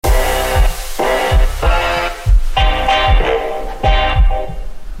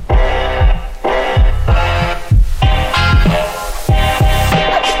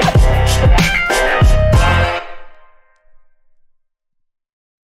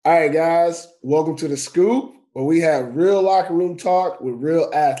All right, guys, welcome to the Scoop, where we have real locker room talk with real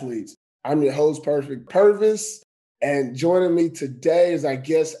athletes. I'm your host, Perfect Purvis, and joining me today is our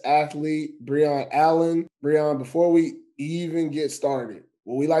guest athlete, Breon Allen. Breon, before we even get started,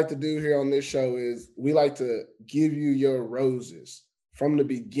 what we like to do here on this show is we like to give you your roses from the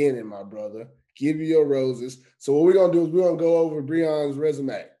beginning, my brother. Give you your roses. So what we're gonna do is we're gonna go over Breon's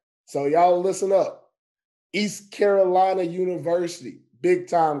resume. So y'all listen up. East Carolina University, big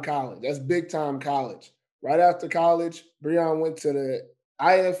time college. That's big time college. Right after college, Breon went to the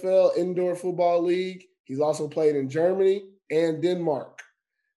IFL Indoor Football League. He's also played in Germany and Denmark.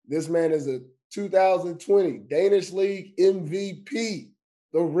 This man is a 2020 Danish League MVP,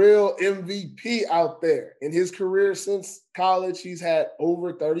 the real MVP out there. In his career since college, he's had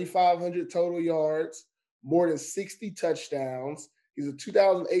over 3,500 total yards, more than 60 touchdowns. He's a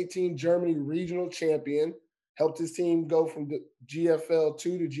 2018 Germany regional champion, helped his team go from the GFL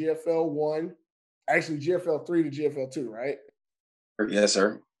 2 to GFL 1. Actually, GFL 3 to GFL 2, right? Yes,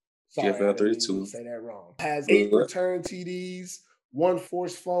 sir. Sorry, GFL I didn't mean 32. to say that wrong. Has 8 return TDs, 1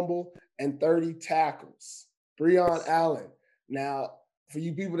 forced fumble, and 30 tackles. Breon Allen. Now, for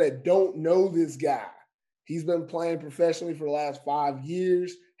you people that don't know this guy, he's been playing professionally for the last 5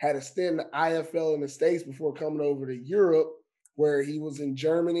 years, had a stint in the IFL in the States before coming over to Europe, where he was in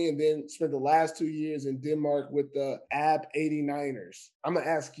Germany and then spent the last 2 years in Denmark with the AB 89ers. I'm going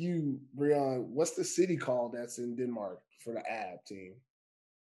to ask you, Breon, what's the city called that's in Denmark for the AB team?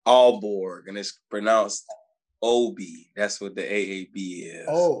 Aalborg, and it's pronounced OB. That's what the AAB is.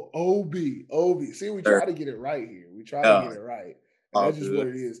 Oh, OB. See, we try to get it right here. We try to get it right. And that's just what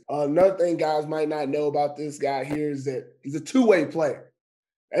it is. Another thing guys might not know about this guy here is that he's a two-way player.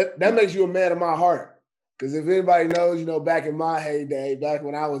 That makes you a man of my heart. Because if anybody knows, back in my heyday, back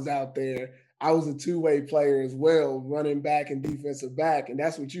when I was out there, I was a two-way player as well, running back and defensive back, and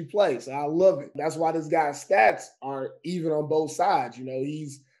that's what you play. So I love it. That's why this guy's stats are even on both sides.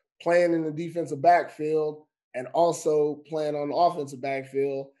 He's playing in the defensive backfield and also playing on the offensive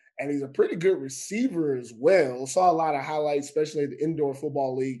backfield. And he's a pretty good receiver as well. Saw a lot of highlights, especially at the Indoor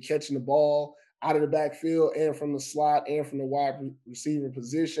Football League, catching the ball out of the backfield and from the slot and from the wide receiver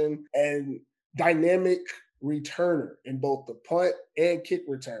position. And dynamic returner in both the punt and kick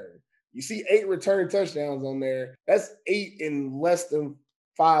return. You see 8 return touchdowns on there. That's 8 in less than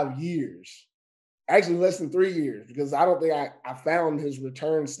 5 years. Actually, less than 3 years, because I don't think I found his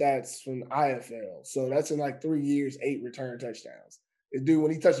return stats from the IFL. So that's in like 3 years, 8 return touchdowns. This dude,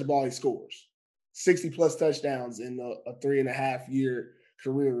 when he touches the ball, he scores 60 plus touchdowns in a 3.5 year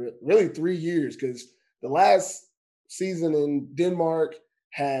career. Really 3 years, because the last season in Denmark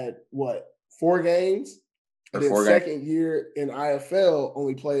had 4 games? And then second year in IFL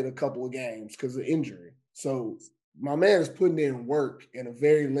only played a couple of games because of injury. So my man is putting in work in a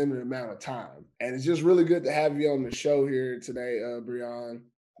very limited amount of time. And it's just really good to have you on the show here today, Breon.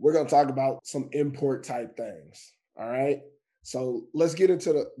 We're going to talk about some import type things. All right. So let's get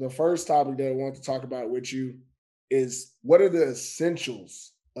into the first topic that I want to talk about with you is what are the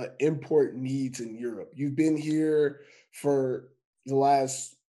essentials import needs in Europe? You've been here for the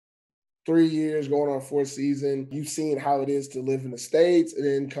last 3 years, going on 4th season. You've seen how it is to live in the States and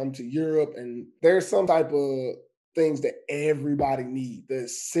then come to Europe. And there's some type of things that everybody needs, the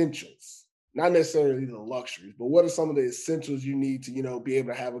essentials, not necessarily the luxuries, but what are some of the essentials you need to, be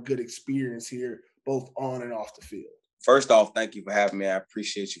able to have a good experience here, both on and off the field? First off, thank you for having me. I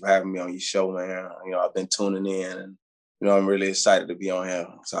appreciate you for having me on your show, man. I've been tuning in and I'm really excited to be on here.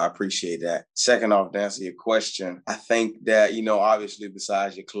 So I appreciate that. Second off, to answer your question, I think that, obviously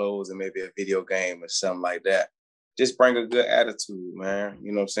besides your clothes and maybe a video game or something like that, just bring a good attitude, man.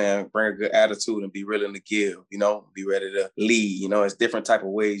 You know what I'm saying? Bring a good attitude and be willing to give, be ready to lead. It's different type of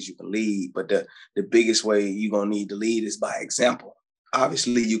ways you can lead, but the biggest way you're going to need to lead is by example.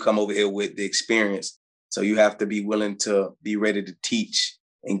 Obviously, you come over here with the experience, so you have to be willing to be ready to teach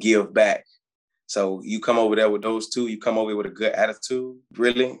and give back. So you come over there with those two, you come over with a good attitude,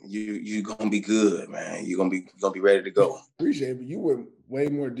 really, you're going to be good, man. You're going to be ready to go. Appreciate it, but you went way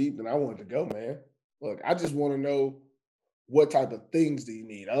more deep than I wanted to go, man. Look, I just want to know what type of things do you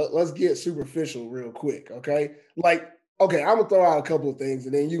need? Let's get superficial real quick, okay? I'm going to throw out a couple of things,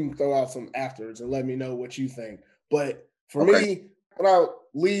 and then you can throw out some afterwards and let me know what you think. But for me, when I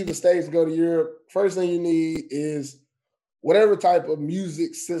leave the States and go to Europe, first thing you need is whatever type of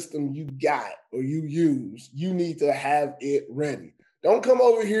music system you got or you use, you need to have it ready. Don't come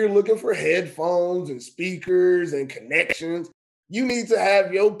over here looking for headphones and speakers and connections. You need to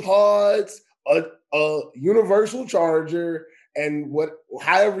have your pods, a universal charger, and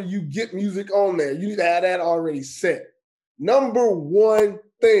however you get music on there. You need to have that already set. Number one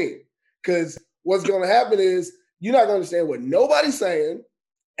thing. Because what's going to happen is you're not going to understand what nobody's saying,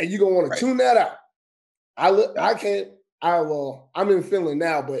 and you're going to want to tune that out. I can't. I'm in Finland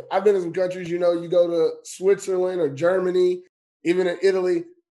now, but I've been in some countries, you know, you go to Switzerland or Germany, even in Italy,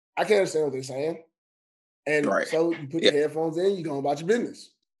 I can't understand what they're saying. And so you put your headphones in, you go about your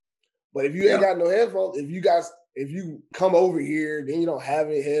business. But if you ain't got no headphones, if you come over here, then you don't have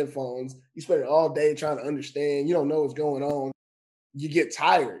any headphones, you spend it all day trying to understand, you don't know what's going on, you get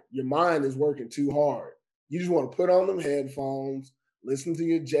tired. Your mind is working too hard. You just want to put on them headphones, listen to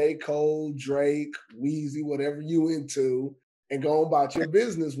your J. Cole, Drake, Weezy, whatever you into, and go about your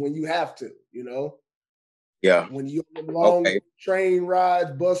business when you have to, you know? Yeah. When you on long train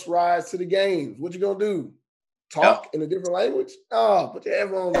rides, bus rides to the games, what you gonna do? Talk in a different language? Oh, put your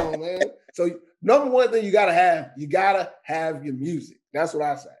headphones on, man. So number one thing you gotta have your music. That's what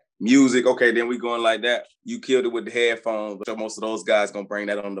I say. Music, okay, then we going like that. You killed it with the headphones. So most of those guys gonna bring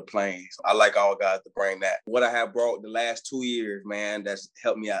that on the plane. So I like all guys to bring that. What I have brought the last 2 years, man, that's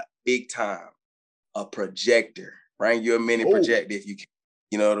helped me out big time. A projector. Bring you a mini projector if you can.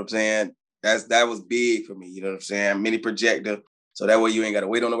 You know what I'm saying? That was big for me. You know what I'm saying? Mini projector. So that way you ain't gotta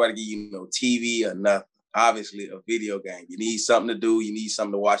wait on nobody to give you no TV or nothing. Obviously, a video game. You need something to do. You need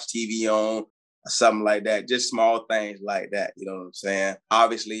something to watch TV on. Or something like that, just small things like that, you know what I'm saying?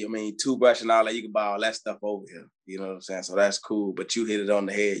 Obviously, I mean, toothbrush and all that, you can buy all that stuff over here, you know what I'm saying? So that's cool, but you hit it on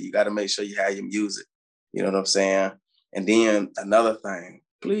the head. You got to make sure you have your music, you know what I'm saying? And then another thing,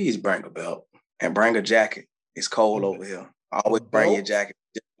 please bring a belt and bring a jacket. It's cold over here. Always bring your jacket.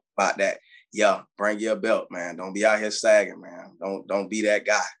 Just about that. Yeah, bring your belt, man. Don't be out here sagging, man. Don't be that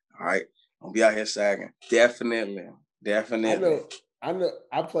guy, all right? Don't be out here sagging. Definitely. I know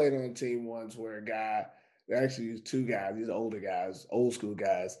I played on a team once where a guy, actually was two guys, these older guys, old school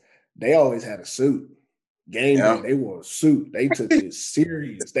guys, they always had a suit. Game day, they wore a suit. They took it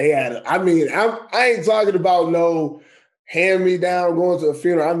serious. They had I ain't talking about no hand-me-down going to a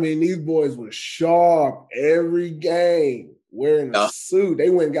funeral. I mean, these boys were sharp every game, wearing a suit. They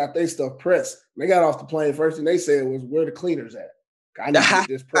went and got their stuff pressed. They got off the plane, first thing they said was, where the cleaners at? I need to get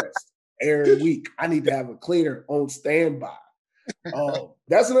this pressed every week. I need to have a cleaner on standby.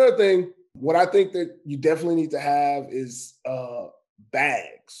 That's another thing. What I think that you definitely need to have is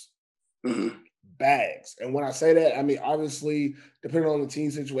bags. Mm-hmm. Bags. And when I say that, I mean, obviously, depending on the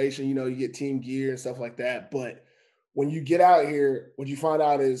team situation, you know, you get team gear and stuff like that. But when you get out here, what you find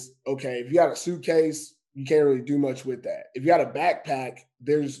out is, okay, if you got a suitcase, you can't really do much with that. If you got a backpack,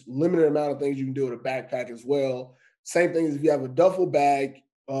 there's limited amount of things you can do with a backpack as well. Same thing as if you have a duffel bag,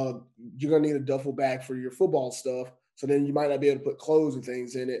 you're going to need a duffel bag for your football stuff. So then you might not be able to put clothes and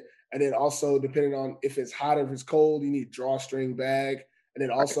things in it. And then also, depending on if it's hot or if it's cold, you need a drawstring bag. And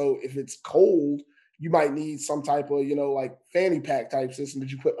then also, if it's cold, you might need some type of, you know, like fanny pack type system that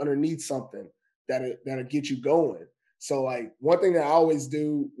you put underneath something that'll get you going. So like one thing that I always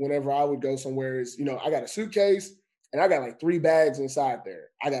do whenever I would go somewhere is, you know, I got a suitcase and I got like 3 bags inside there.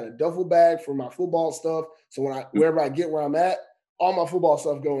 I got a duffel bag for my football stuff. So wherever I get where I'm at, all my football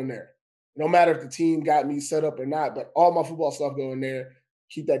stuff go in there. No matter if the team got me set up or not, but all my football stuff go in there.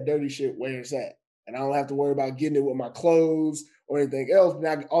 Keep that dirty shit where it's at. And I don't have to worry about getting it with my clothes or anything else. But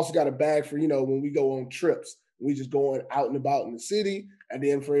I also got a bag for, you know, when we go on trips. We just going out and about in the city. And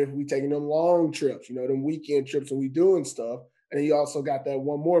then for if we taking them long trips, you know, them weekend trips and we doing stuff. And then you also got that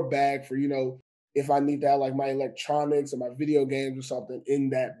one more bag for, you know, if I need to have like my electronics or my video games or something in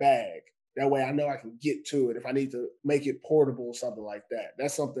that bag. That way I know I can get to it if I need to make it portable or something like that.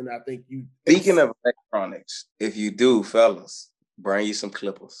 That's something I think you... Speaking of electronics, if you do, fellas, bring you some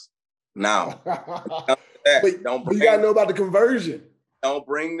clippers. Now, but you got to know about the conversion. Don't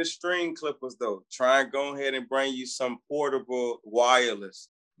bring the string clippers, though. Try and go ahead and bring you some portable wireless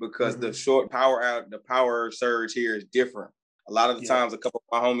because the power surge here is different. A lot of the times, a couple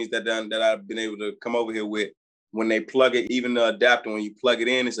of my homies that I've been able to come over here with, when they plug it, even the adapter, when you plug it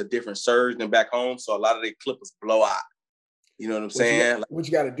in, it's a different surge than back home. So a lot of their clippers blow out. You know what I'm saying? What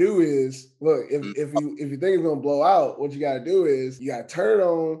you got to do is, look, if you think it's going to blow out, what you got to do is you got to turn it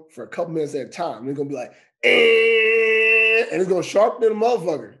on for a couple minutes at a time. It's going to be like, and it's going to sharpen the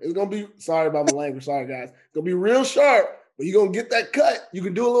motherfucker. It's going to be, sorry about my language, sorry guys. It's going to be real sharp, but you're going to get that cut. You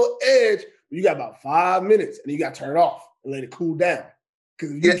can do a little edge, but you got about 5 minutes and you got to turn it off and let it cool down.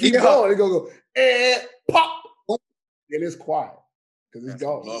 Because if you keep going, it's going to go, and pop. And it's quiet because it's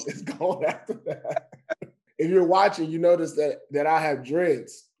gone. It's gone after that. If you're watching, you notice that I have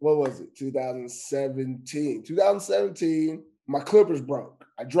dreads. What was it? 2017. 2017, my clippers broke.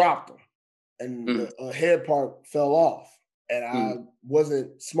 I dropped them. And the head part fell off. And I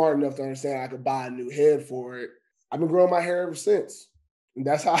wasn't smart enough to understand I could buy a new head for it. I've been growing my hair ever since. And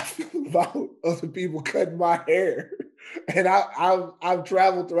that's how I feel about other people cutting my hair. And I've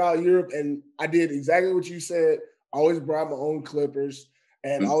traveled throughout Europe, and I did exactly what you said. I always brought my own clippers,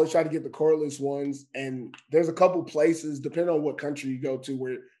 and I Mm. always try to get the cordless ones. And there's a couple places, depending on what country you go to,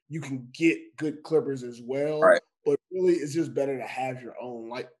 where you can get good clippers as well. Right. But really, it's just better to have your own.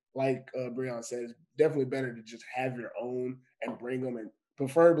 Like Breon said, it's definitely better to just have your own and bring them, and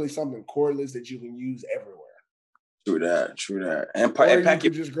preferably something cordless that you can use everywhere. True that. True that. And, Or and you pack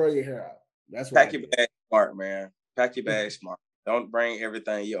your could just grow your hair out. That's what I pack your did. bag smart, man. Pack your bag smart. Don't bring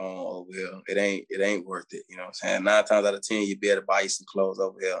everything you own over here. It ain't worth it. You know what I'm saying? 9 times out of 10, you better buy you some clothes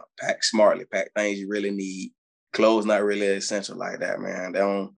over here. Pack smartly. Pack things you really need. Clothes not really essential like that, man. They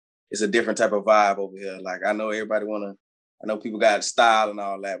don't. It's a different type of vibe over here. Like I know I know people got style and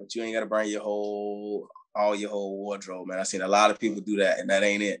all that, but you ain't gotta bring your whole wardrobe, man. I seen a lot of people do that, and that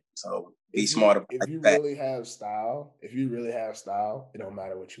ain't it. So be smart about If you that. really have style, it don't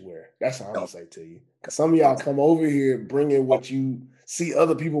matter what you wear. That's what I'm gonna say to you. Cause some of y'all come over here bringing what you see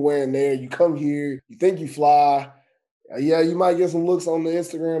other people wearing there. You come here, you think you fly. Yeah, you might get some looks on the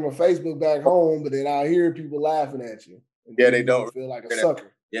Instagram or Facebook back home, but then out here people laughing at you. And Yeah, then they you're gonna don't. feel like a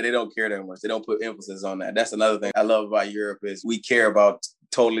sucker. Yeah, they don't care that much. They don't put emphasis on that. That's another thing I love about Europe is we care about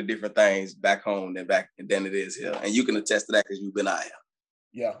totally different things back home than it is here. And you can attest to that because you've been out here.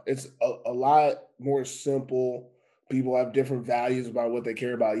 Yeah, it's a lot more simple. People have different values about what they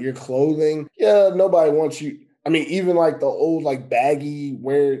care about. Your clothing, yeah, nobody wants you. I mean, even like the old like baggy,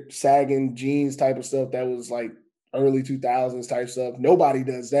 wear sagging jeans type of stuff that was like early 2000s type stuff. Nobody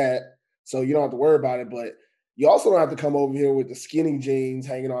does that. So you don't have to worry about it. But you also don't have to come over here with the skinny jeans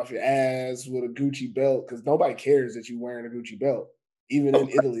hanging off your ass with a Gucci belt because nobody cares that you're wearing a Gucci belt. Even in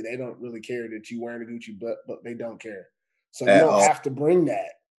Italy, they don't really care that you're wearing a Gucci belt, but they don't care. So you At don't all. have to bring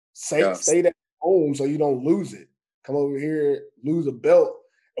that. Yes. Stay at home so you don't lose it. Come over here, lose a belt.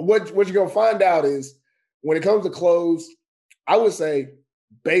 And what you're gonna find out is when it comes to clothes, I would say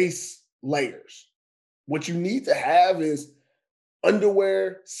base layers. What you need to have is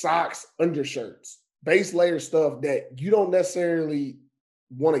underwear, socks, undershirts, base layer stuff that you don't necessarily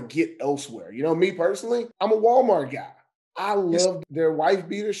want to get elsewhere. You know, me personally, I'm a Walmart guy. I Yes. love their wife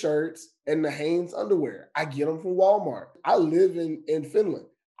beater shirts and the Hanes underwear. I get them from Walmart. I live in Finland.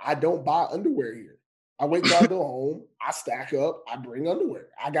 I don't buy underwear here. I wait till I go home. I stack up. I bring underwear.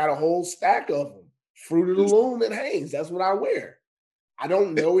 I got a whole stack of them. Fruit of the Loom and Hanes. That's what I wear. I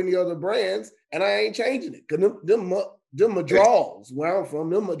don't know any other brands, and I ain't changing it. Because them madrawls, where I'm from,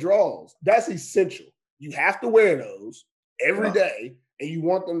 them madrawls, that's essential. You have to wear those every day, and you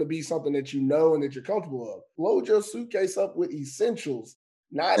want them to be something that you know and that you're comfortable of. Load your suitcase up with essentials,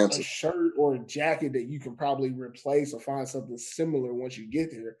 not a shirt or a jacket that you can probably replace or find something similar once you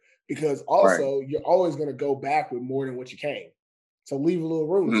get there. Because also, you're always going to go back with more than what you came. So leave a little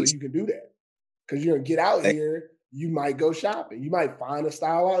room so you can do that. Because you're going to get out here, you might go shopping. You might find a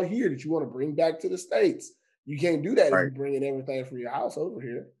style out here that you want to bring back to the States. You can't do that if you're bringing everything from your house over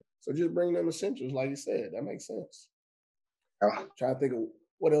here. So just bring them essentials, like you said. That makes sense. Trying to think of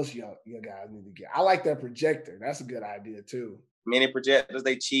what else you guys need to get. I like that projector. That's a good idea too. Mini projectors,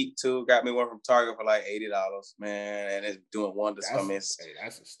 they cheap too. Got me one from Target for like $80, man, and it's doing wonders for me. Hey,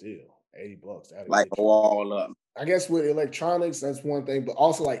 that's a steal. $80. Like a wall up. I guess with electronics, that's one thing, but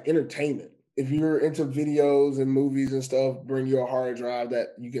also like entertainment. If you're into videos and movies and stuff, bring your hard drive that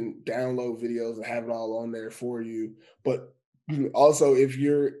you can download videos and have it all on there for you. But also, if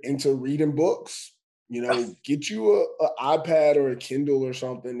you're into reading books, you know, get you an iPad or a Kindle or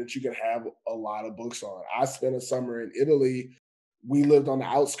something that you can have a lot of books on. I spent a summer in Italy. We lived on the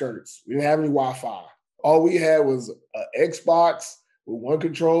outskirts. We didn't have any Wi-Fi. All we had was an Xbox with one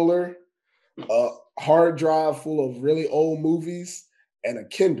controller, a hard drive full of really old movies, and a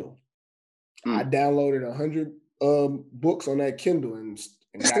Kindle. I downloaded 100 books on that Kindle and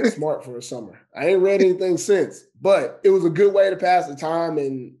got smart for a summer. I ain't read anything since, but it was a good way to pass the time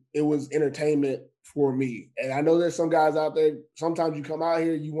and it was entertainment for me. And I know there's some guys out there, sometimes you come out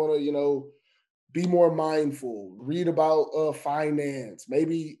here, you want to, you know, be more mindful, read about finance,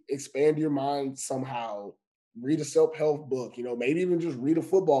 maybe expand your mind somehow, read a self-help book, you know, maybe even just read a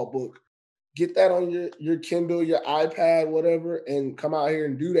football book. Get that on your Kindle, your iPad, whatever, and come out here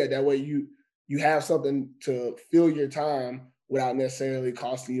and do that. That way you have something to fill your time without necessarily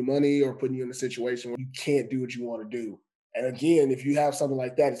costing you money or putting you in a situation where you can't do what you want to do. And again, if you have something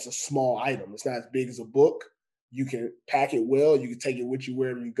like that, it's a small item. It's not as big as a book. You can pack it well. You can take it with you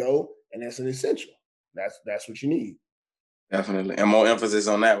wherever you go, and that's an essential. That's what you need. Definitely. And more emphasis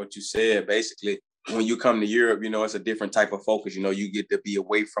on that, what you said, basically, when you come to Europe, you know, it's a different type of focus. You know, you get to be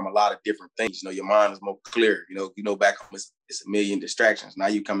away from a lot of different things. You know, your mind is more clear. You know, back home, it's it's a million distractions. Now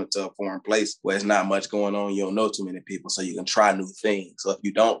you come into a foreign place where it's not much going on. You don't know too many people, so you can try new things. So if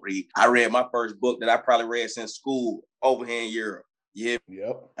you don't read, I read my first book that I probably read since school over here in Europe. Yeah.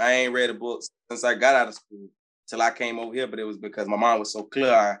 Yep. I ain't read a book since I got out of school till I came over here, but it was because my mind was so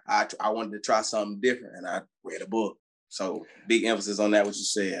clear. I wanted to try something different, and I read a book. So big emphasis on that, what you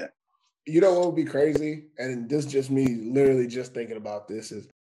said. You know what would be crazy? And this is just me literally just thinking about this is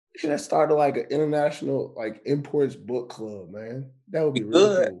you should have started like an international like imports book club, man. That would be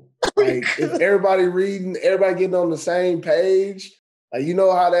really cool. Like if everybody reading, everybody getting on the same page, like you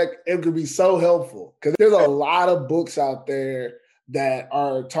know how that it could be so helpful. Because there's a lot of books out there that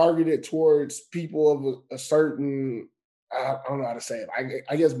are targeted towards people of a certain, I don't know how to say it,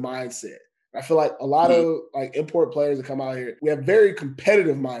 I guess mindset. I feel like a lot of like import players that come out here, we have very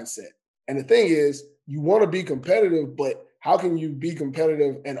competitive mindset. And the thing is, you want to be competitive, but how can you be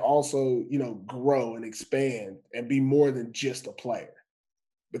competitive and also, you know, grow and expand and be more than just a player?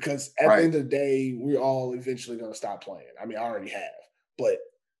 Because at the end of the day, we're all eventually going to stop playing. I mean, I already have, but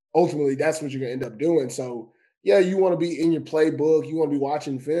ultimately that's what you're going to end up doing. So yeah, you want to be in your playbook, you want to be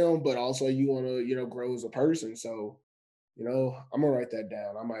watching film, but also you want to, you know, grow as a person. So, you know, I'm gonna write that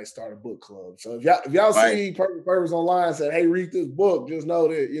down. I might start a book club. So if y'all see Perfect Purpose online said, "Hey, read this book," just know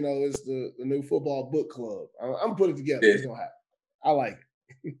that you know it's the new football book club. I'm gonna put it together. Yeah. It's gonna happen. I like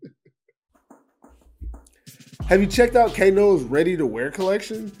it. Have you checked out Kanoa's Ready to Wear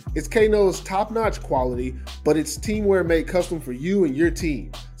collection? It's Kanoa's top-notch quality, but it's teamwear made custom for you and your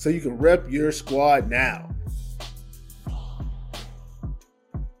team, so you can rep your squad now.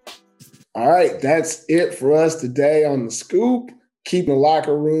 All right, that's it for us today on The Scoop. Keeping the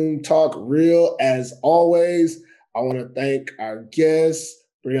locker room talk real as always. I want to thank our guest,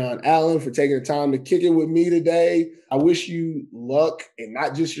 Breon Allen, for taking the time to kick it with me today. I wish you luck in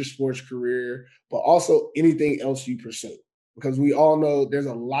not just your sports career, but also anything else you pursue. Because we all know there's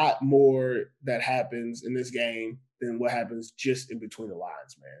a lot more that happens in this game than what happens just in between the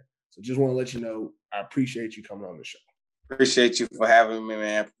lines, man. So just want to let you know, I appreciate you coming on the show. Appreciate you for having me,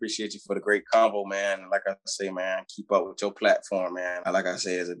 man. Appreciate you for the great convo, man. Like I say, man, keep up with your platform, man. Like I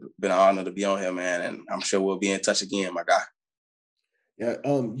said, it's been an honor to be on here, man. And I'm sure we'll be in touch again, my guy. Yeah.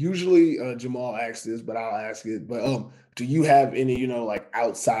 Usually Jamal asks this, but I'll ask it. But do you have any, you know, like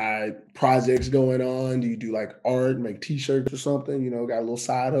outside projects going on? Do you do like art, make t-shirts or something? You know, got a little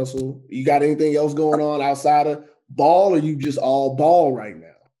side hustle? You got anything else going on outside of ball, or you just all ball right now?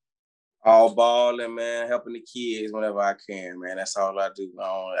 All balling, man, helping the kids whenever I can, man. That's all I do.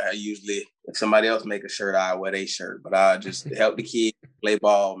 I usually, if somebody else make a shirt, I wear their shirt. But I just help the kids play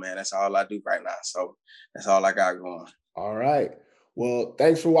ball, man. That's all I do right now. So that's all I got going. All right. Well,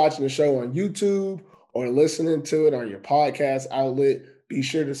 thanks for watching the show on YouTube or listening to it on your podcast outlet. Be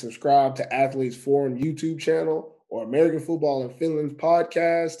sure to subscribe to Athletes Forum YouTube channel or American Football in Finland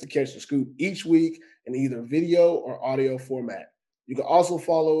podcast to catch the scoop each week in either video or audio format. You can also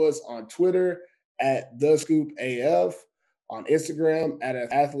follow us on Twitter at The Scoop AF, on Instagram at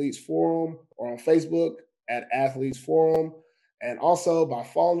Athletes Forum, or on Facebook at Athletes Forum. And also by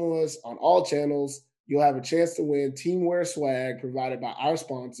following us on all channels, you'll have a chance to win teamwear swag provided by our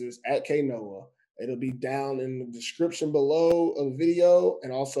sponsors at Kanoa. It'll be down in the description below of the video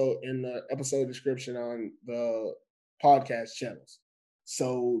and also in the episode description on the podcast channels.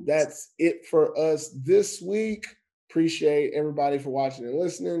 So that's it for us this week. Appreciate everybody for watching and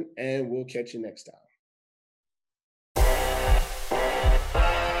listening, and we'll catch you next time.